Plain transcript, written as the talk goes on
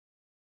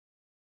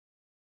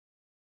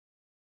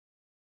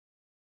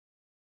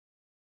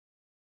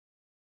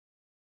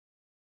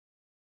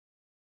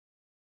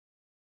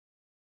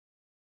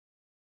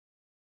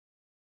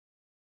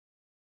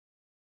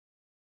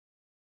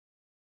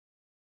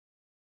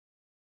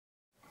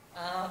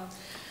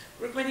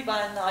Rukmini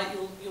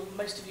Bhaya,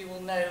 most of you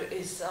will know,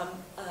 is a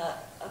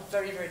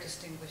very, very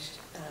distinguished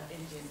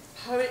Indian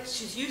poet.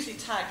 She's usually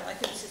tagged, and I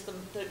think this is the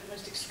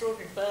most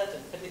extraordinary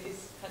burden, but it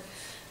is kind of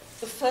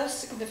the first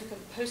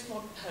significant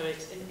postmodern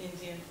poet in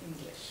Indian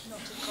English.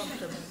 Not a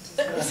compliment.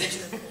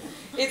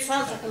 It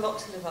sounds like a lot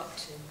to live up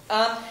to.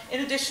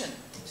 In addition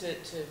to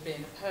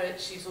being a poet,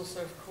 she's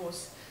also, of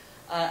course,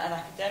 an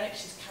academic.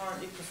 She's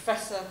currently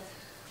Professor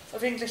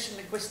of English and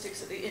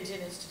Linguistics at the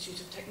Indian Institute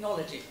of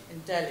Technology in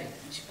Delhi.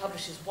 And she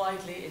publishes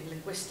widely in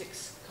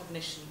linguistics,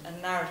 cognition and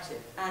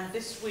narrative. And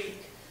this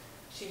week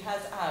she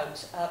has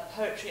out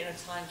Poetry in a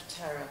Time of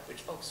Terror,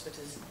 which Oxford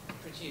has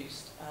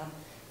produced.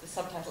 The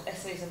subtitle,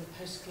 Essays in the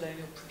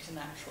Post-Colonial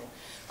Preternatural.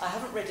 I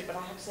haven't read it, but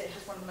I have to say it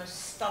has one of the most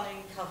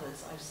stunning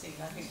covers I've seen.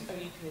 I think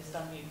OUP has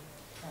done you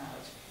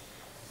proud.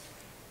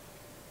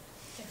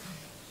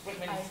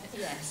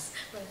 Yes,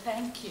 well,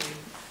 thank you.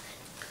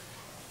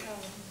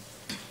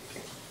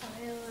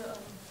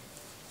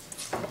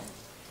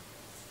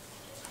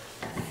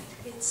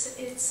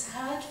 It's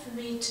hard for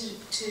me to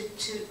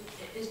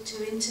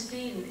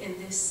intervene in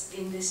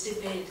this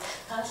debate,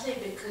 partly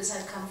because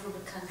I come from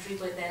a country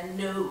where there are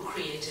no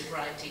creative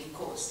writing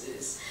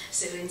courses,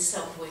 so in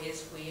some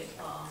ways we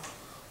are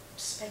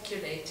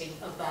speculating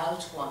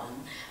about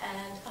one,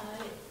 and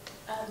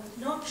I'm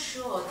not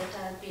sure that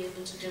I'll be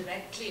able to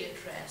directly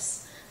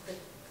address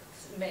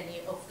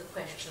many of the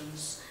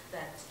questions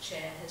that the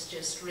Chair has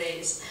just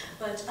raised,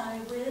 but I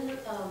will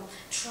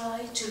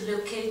try to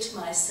locate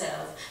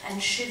myself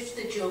and shift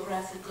the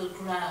geographical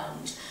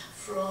ground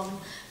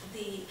from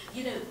the,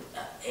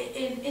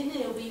 in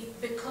India,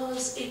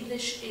 because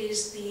English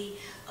is the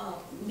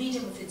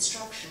medium of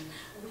instruction,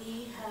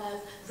 we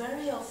have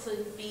very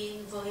often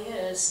been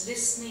voyeurs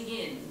listening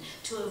in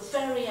to a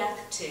very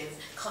active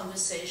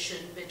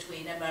conversation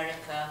between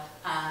America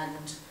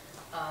and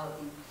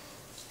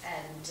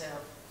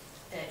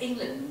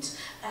England,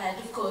 and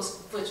of course,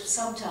 but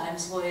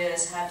sometimes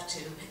voyeurs have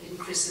to, in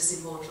Chris's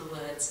immortal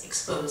words,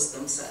 expose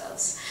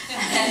themselves.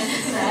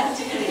 And that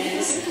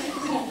is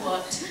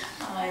what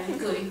I'm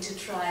going to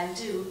try and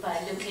do by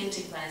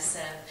locating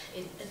myself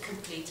in a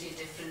completely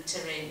different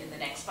terrain in the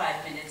next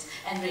 5 minutes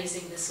and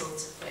raising the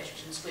sorts of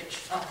questions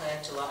which occur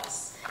to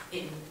us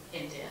in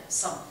India,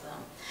 some of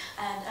them.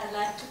 And I'd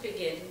like to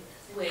begin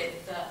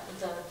with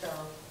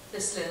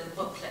this little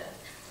booklet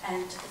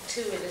and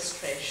 2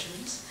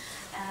 illustrations.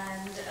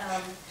 And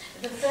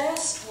the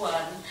first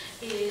one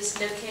is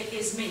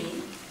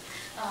me,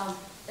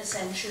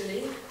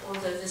 essentially,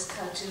 although this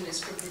cartoon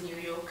is from the New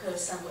Yorker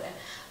somewhere,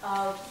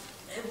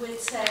 which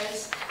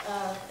says,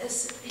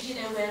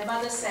 where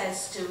mother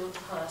says to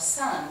her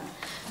son,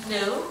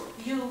 "No,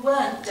 you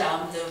weren't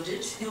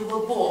downloaded, you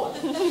were born."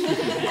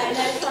 And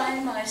I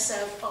find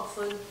myself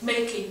often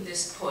making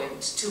this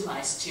point to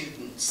my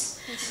students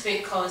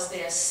because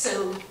they are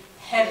so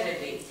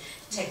heavily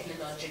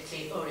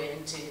technologically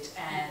oriented,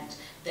 and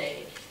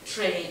they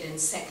trade in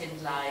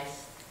Second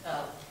Life,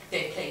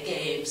 they play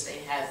games, they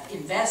have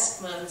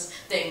investments,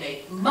 they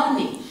make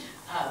money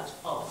out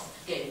of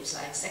games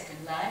like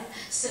Second Life.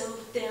 So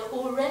they're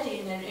already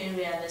in an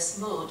imperialist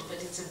mode,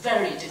 but it's a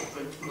very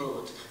different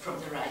mode from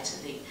the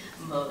writerly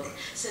mode.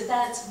 So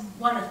that's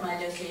one of my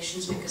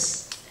locations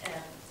because,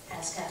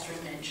 as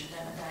Catherine mentioned,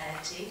 I'm a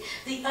deity.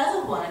 The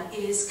other one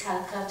is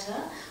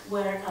Calcutta,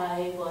 where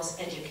I was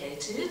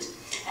educated,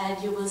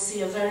 and you will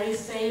see a very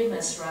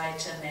famous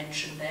writer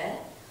mentioned there,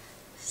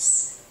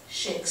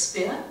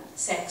 Shakespeare,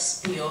 and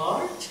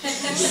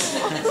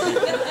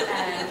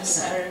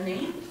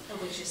Sarony,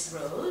 which is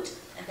road,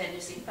 and then you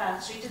see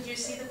Park Street, and you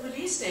see the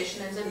police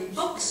station, and a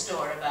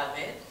bookstore above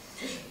it.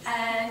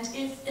 And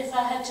if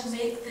I had to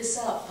make this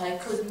up, I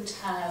couldn't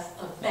have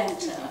a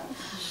better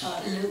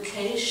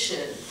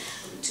location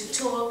to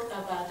talk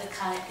about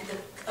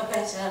a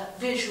better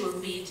visual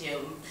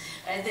medium.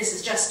 This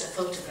is just a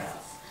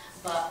photograph,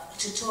 but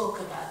to talk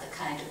about the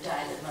kind of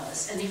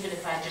dilemmas, and even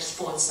if I just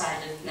fall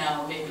silent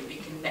now, maybe we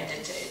can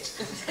meditate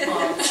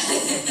on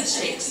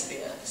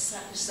Shakespeare,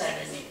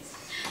 Sarony.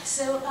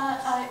 So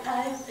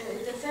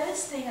the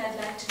first thing I'd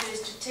like to do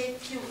is to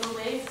take you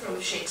away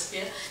from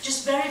Shakespeare,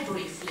 just very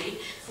briefly,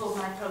 for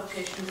my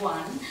provocation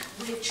 1,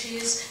 which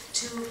is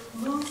to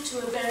move to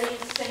a very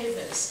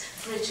famous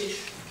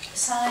British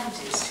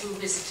scientist who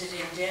visited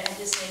India, and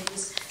his name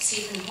was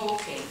Stephen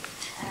Hawking.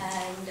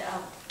 And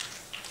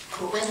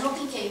when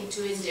Hawking came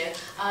to India,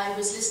 I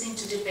was listening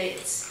to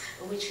debates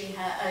which he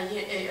had,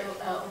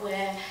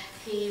 where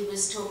he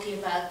was talking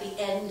about the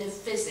end of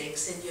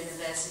physics in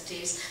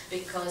universities,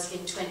 because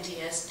in 20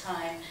 years'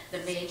 time the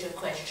major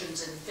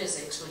questions in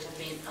physics would have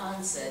been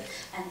answered,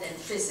 and then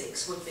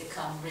physics would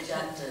become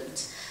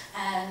redundant.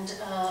 And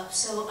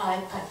so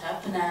I picked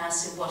up and I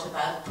asked him, what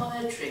about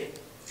poetry?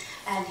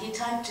 And he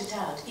typed it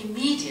out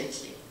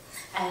immediately.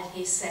 And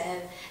he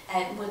said,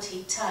 and what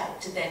he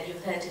typed, then you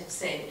heard him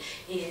say,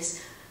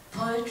 is,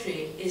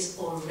 poetry is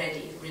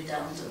already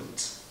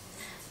redundant.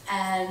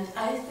 And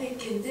I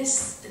think in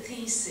this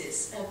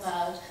thesis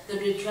about the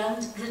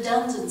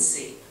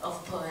redundancy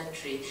of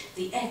poetry,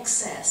 the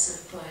excess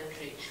of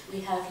poetry,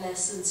 we have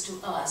lessons to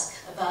ask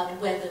about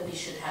whether we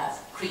should have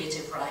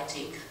creative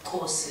writing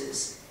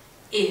courses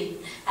in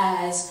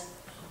as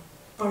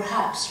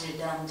perhaps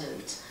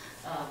redundant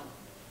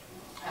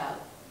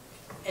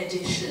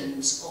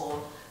additions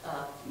or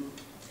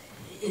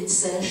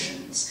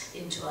insertions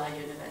into our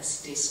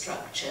university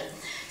structure.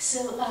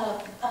 So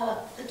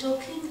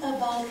talking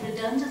about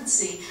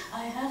redundancy,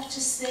 I have to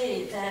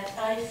say that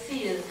I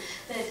feel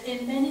that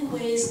in many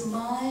ways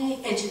my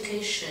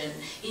education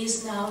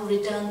is now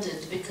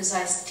redundant because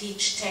I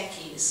teach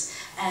techies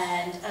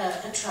and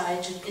try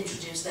to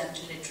introduce them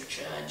to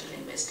literature and to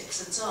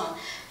linguistics and so on.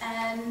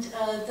 And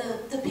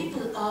the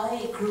people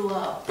I grew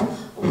up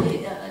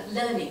with,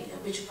 learning,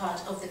 which are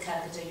part of the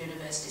Calcutta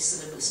University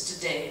syllabus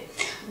today,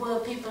 were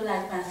people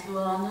like Matthew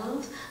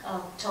Arnold,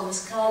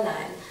 Thomas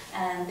Carlyle,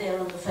 and they're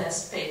on the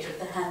first page of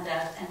the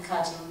handout, and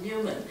Cardinal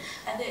Newman.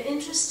 And they're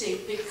interesting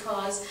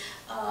because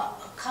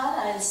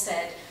Carlyle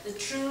said the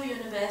true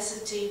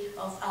university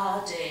of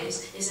our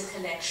days is a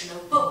collection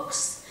of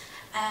books.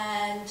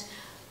 And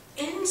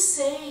in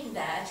saying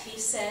that, he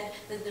said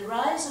that the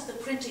rise of the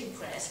printing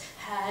press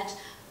had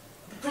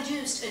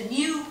produced a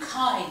new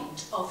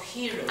kind of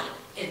hero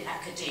in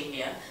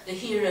academia, the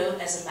hero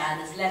as a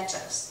man of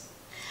letters.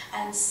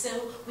 And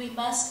so we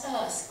must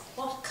ask,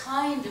 what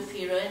kind of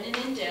hero? And in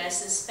India, I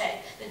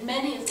suspect that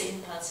many of the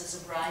impulses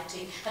of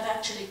writing have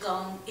actually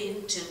gone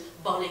into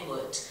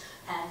Bollywood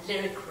and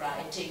lyric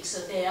writing.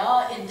 So they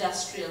are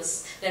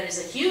industrials. There is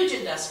a huge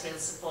industrial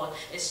support.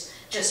 It's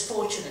just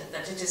fortunate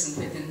that it isn't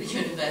within the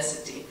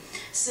university.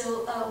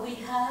 So we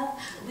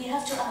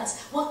have to ask,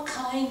 what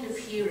kind of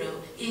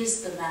hero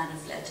is the man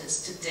of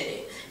letters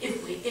today?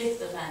 If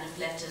the man of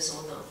letters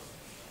or the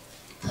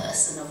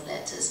person of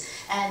letters.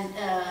 And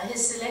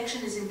his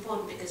selection is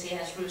important because he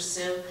has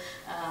Rousseau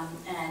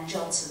and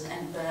Johnson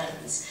and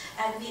Burns.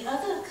 And the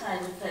other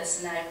kind of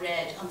person I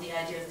read on the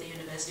idea of the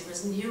university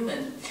was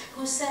Newman,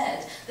 who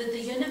said that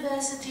the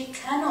university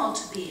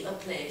cannot be a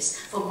place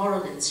for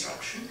moral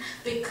instruction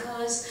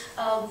because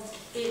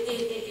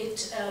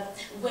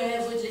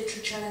where would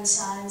literature and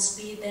science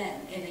be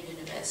then in a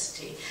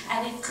university?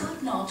 And it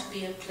could not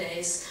be a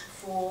place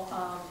for,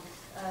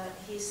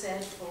 he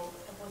said, for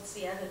what's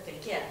the other thing?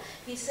 Yeah,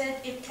 he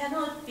said it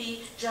cannot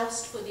be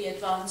just for the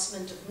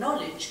advancement of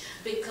knowledge,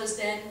 because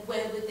then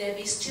where would there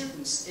be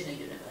students in a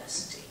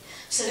university?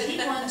 So he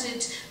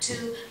wanted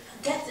to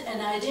get an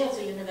idea of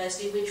the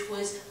university which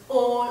was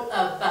all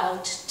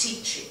about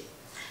teaching.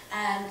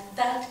 And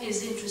that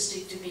is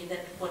interesting to me,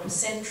 that what was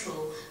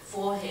central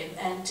for him.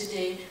 And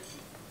today,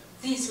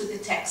 these were the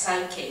texts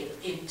I came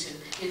into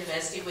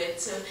university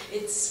with, so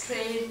it's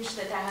strange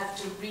that I have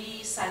to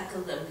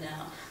recycle them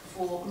now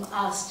for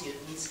our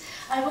students.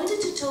 I wanted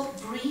to talk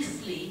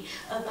briefly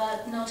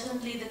about not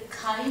only the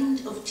kind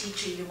of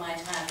teaching you might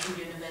have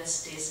in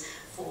universities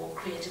for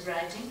creative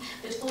writing,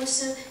 but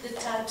also the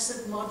types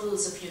of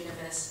models of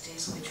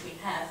universities which we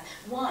have.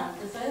 One,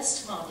 the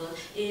first model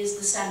is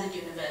the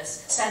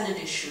standard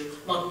issue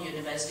modern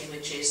university,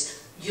 which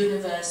is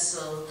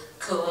universal,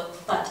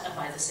 but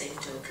by the same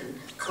token,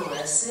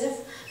 coercive,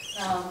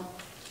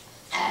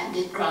 and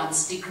it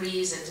grants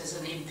degrees. It is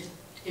an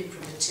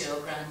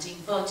imprimatur granting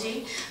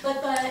body,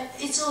 but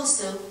it's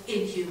also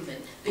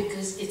inhuman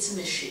because it's a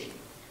machine.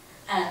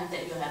 And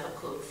then you have a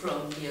quote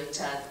from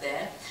Lyotard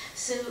there.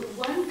 So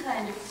one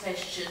kind of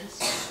question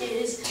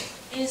is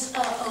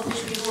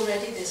which we've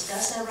already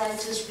discussed, are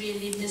writers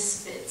really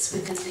misfits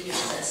within the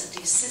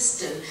university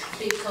system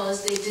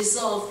because they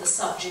dissolve the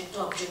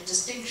subject-object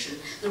distinction?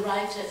 The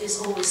writer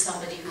is always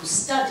somebody who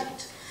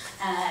studied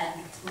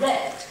and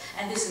read,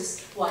 and this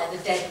is why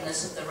the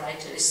deadness of the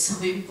writer is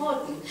so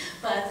important.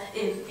 But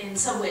in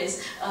some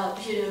ways,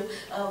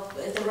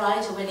 the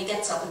writer, when he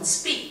gets up and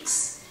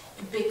speaks,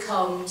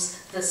 becomes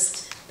the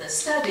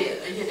studier,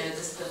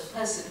 the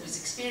person who's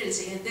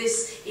experiencing it.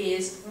 This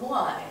is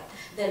why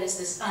there is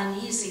this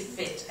uneasy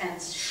fit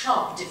and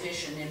sharp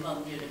division in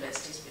modern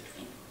universities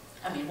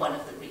between, one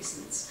of the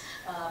reasons,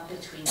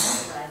 between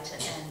the writer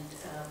and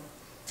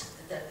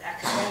the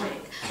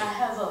academic. I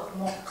have a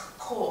mock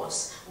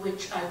course,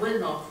 which I will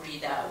not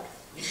read out,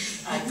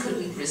 which I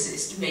couldn't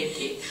resist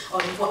making,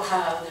 on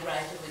how the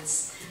writer would,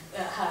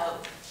 how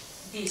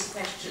these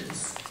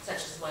questions, such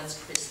as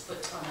ones Chris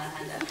put on our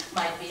handout,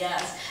 might be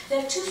asked.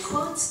 There are two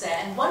quotes there,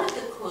 and one of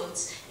the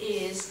quotes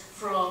is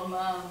from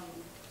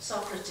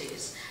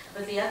Socrates,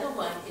 but the other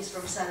one is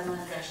from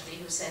Salman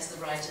Rushdie, who says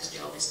the writer's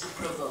job is to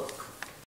provoke.